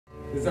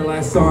This is our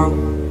last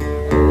song.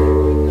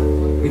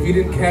 If you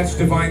didn't catch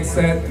Divne's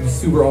set, it was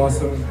super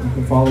awesome. You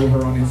can follow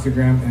her on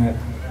Instagram at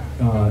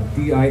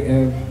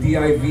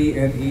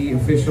Divne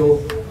official.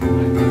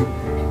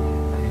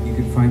 And you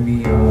can find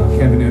me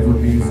Kevin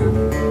Edward Music.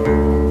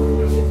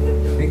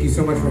 Thank you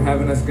so much for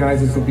having us,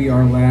 guys. This will be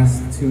our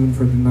last tune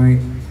for the night.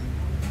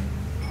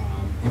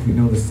 If you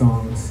know the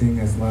song, sing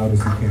as loud as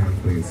you can,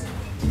 please.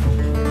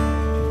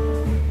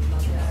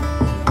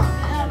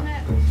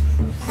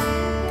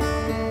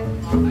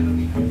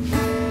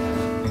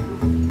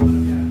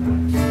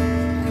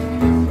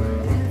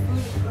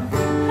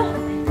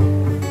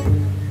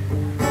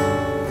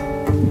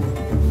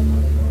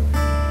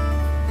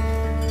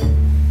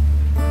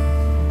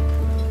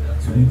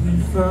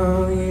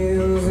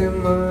 Years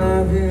in my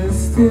life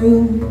is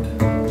still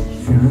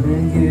trying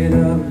to get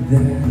up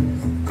that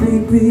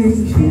great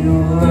big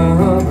hill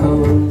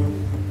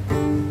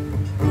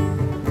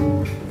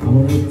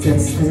for a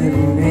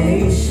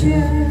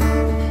destination.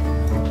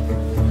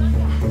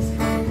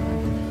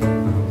 I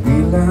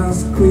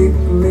realized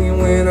quickly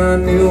when I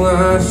knew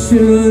I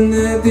should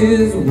that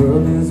this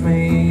world is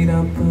made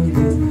up of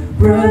this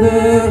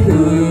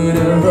brotherhood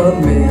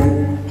of men.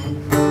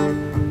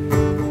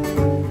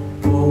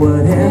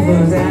 Whatever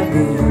that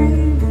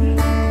means.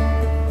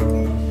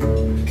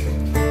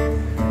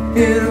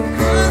 And of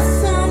course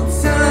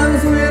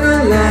sometimes when I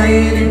lie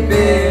in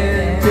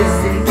bed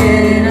just to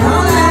get it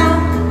all out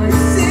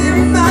what's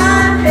in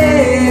my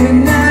head at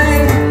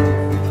night,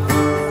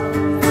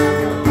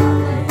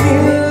 I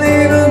feel a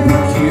little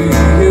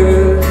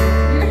peculiar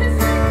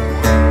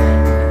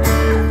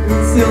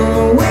until I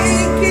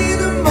wake in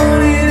the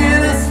morning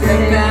and I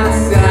step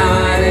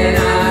outside and I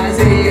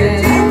take a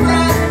deep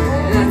breath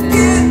and I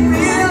get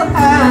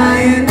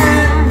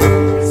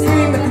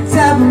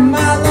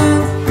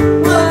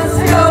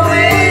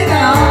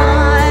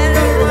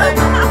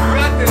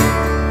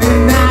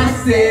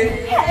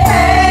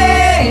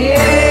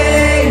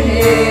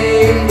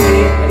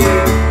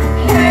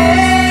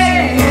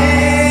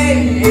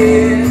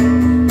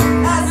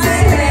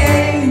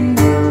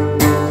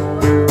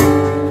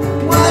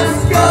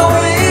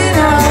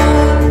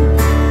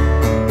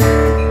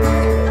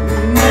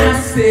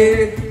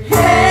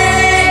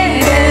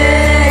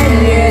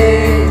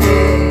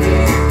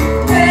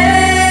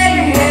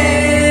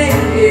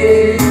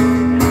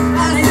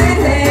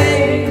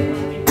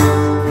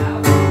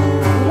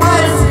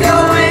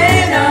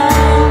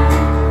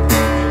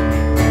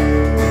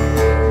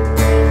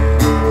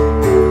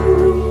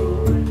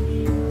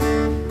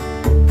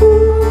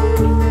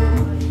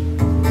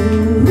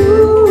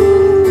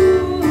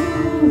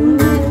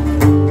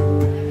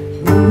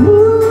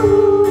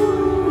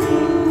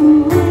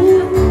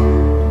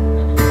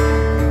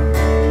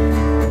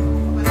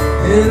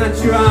and I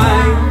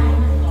try,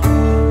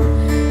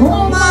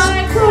 oh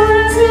my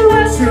God, do I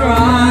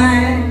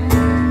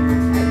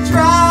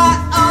try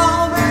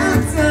all the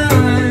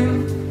time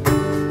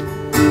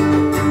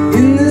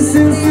in this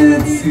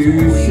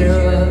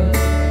institution,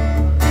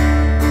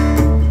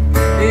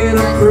 and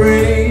I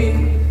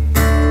pray,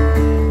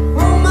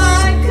 oh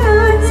my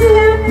God, do I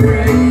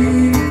pray.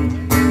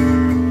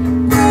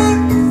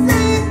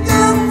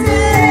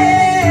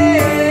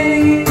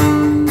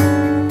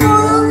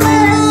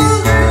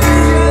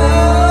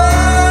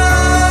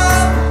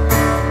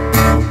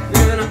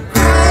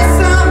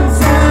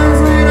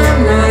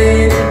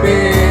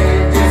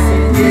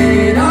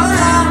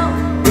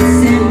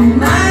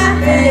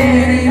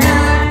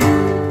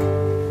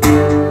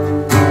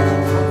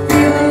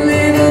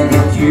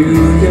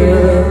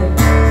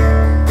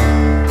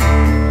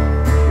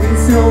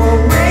 So I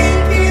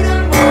wake in the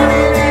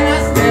morning and I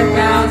step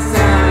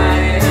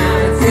outside and I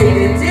take a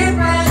deep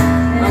breath.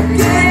 I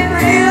get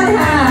real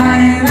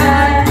high and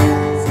I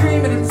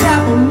scream at the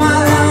top of my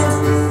lungs,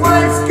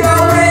 what's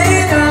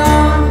going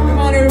on? Come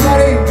on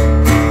everybody.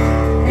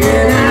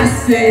 And I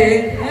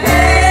say,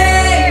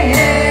 hey,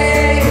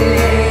 hey, hey,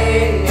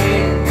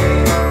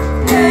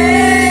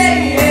 hey,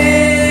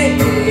 hey,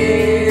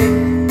 hey.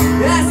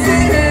 I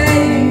say, hey,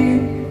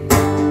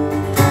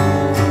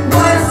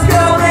 what's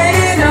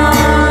going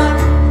on?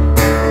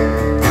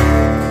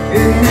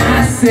 And I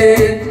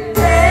said,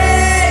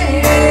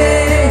 hey, hey,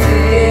 hey,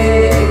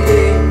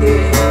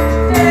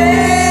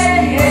 hey,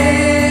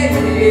 hey,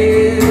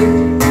 hey.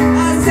 I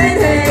said,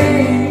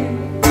 hey,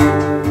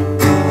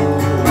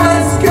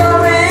 what's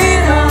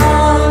going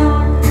on?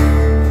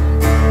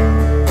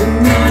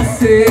 And I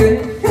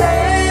said,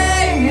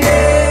 hey,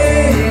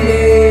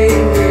 hey,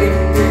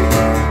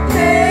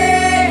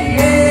 hey,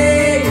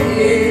 hey,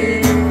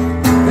 hey.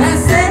 I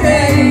said,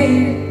 hey,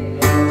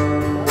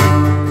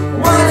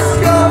 what's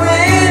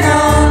going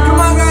on? Come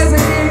on, guys.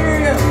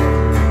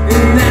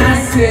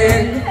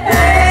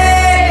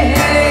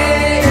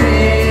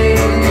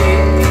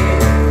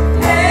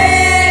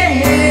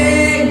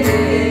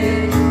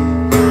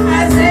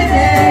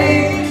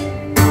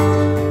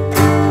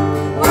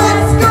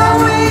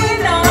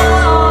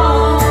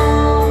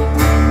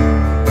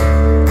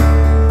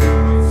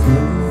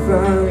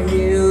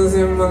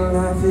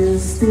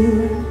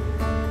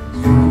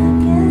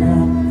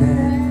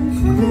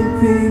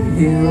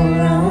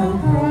 hill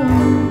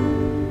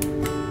home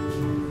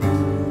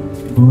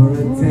for a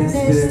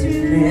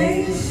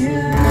destination.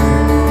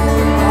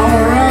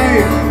 All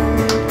right.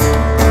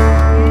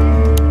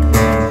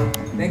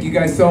 Thank you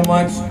guys so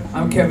much.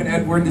 I'm Kevin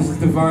Edward. This is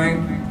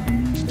Divine.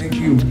 Thank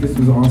you. This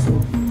was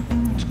awesome.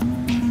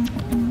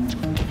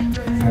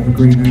 Have a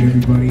great night,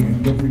 everybody,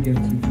 and don't forget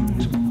to